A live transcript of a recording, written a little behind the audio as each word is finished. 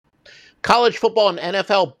College football and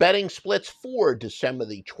NFL betting splits for December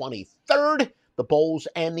the 23rd. The Bowls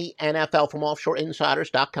and the NFL from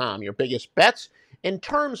OffshoreInsiders.com. Your biggest bets in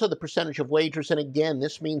terms of the percentage of wagers. And again,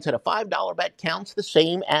 this means that a $5 bet counts the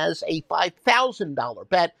same as a $5,000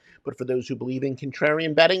 bet. But for those who believe in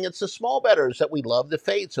contrarian betting, it's the small bettors that we love to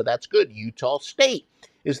fade. So that's good. Utah State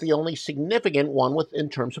is the only significant one in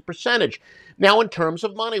terms of percentage. Now, in terms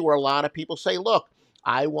of money, where a lot of people say, look,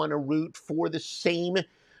 I want to root for the same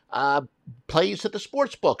plays that the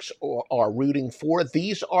sports books are rooting for.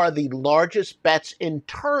 These are the largest bets in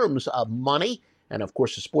terms of money. And of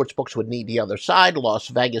course, the sports books would need the other side, Las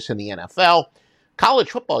Vegas and the NFL.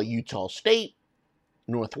 College football, Utah State,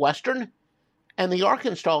 Northwestern, and the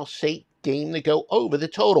Arkansas State game to go over the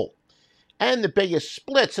total. And the biggest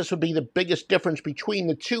splits, this would be the biggest difference between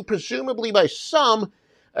the two, presumably by some.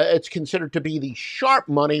 It's considered to be the sharp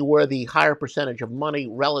money, where the higher percentage of money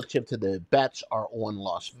relative to the bets are on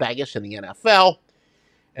Las Vegas and the NFL,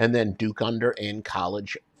 and then Duke under in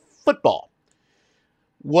college football.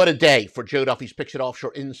 What a day for Joe Duffy's picks at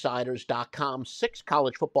OffshoreInsiders.com. 6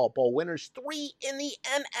 college football bowl winners, 3 in the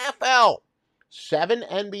NFL. 7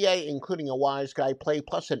 NBA, including a wise guy play,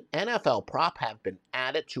 plus an NFL prop have been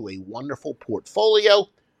added to a wonderful portfolio.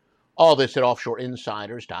 All this at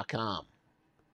OffshoreInsiders.com.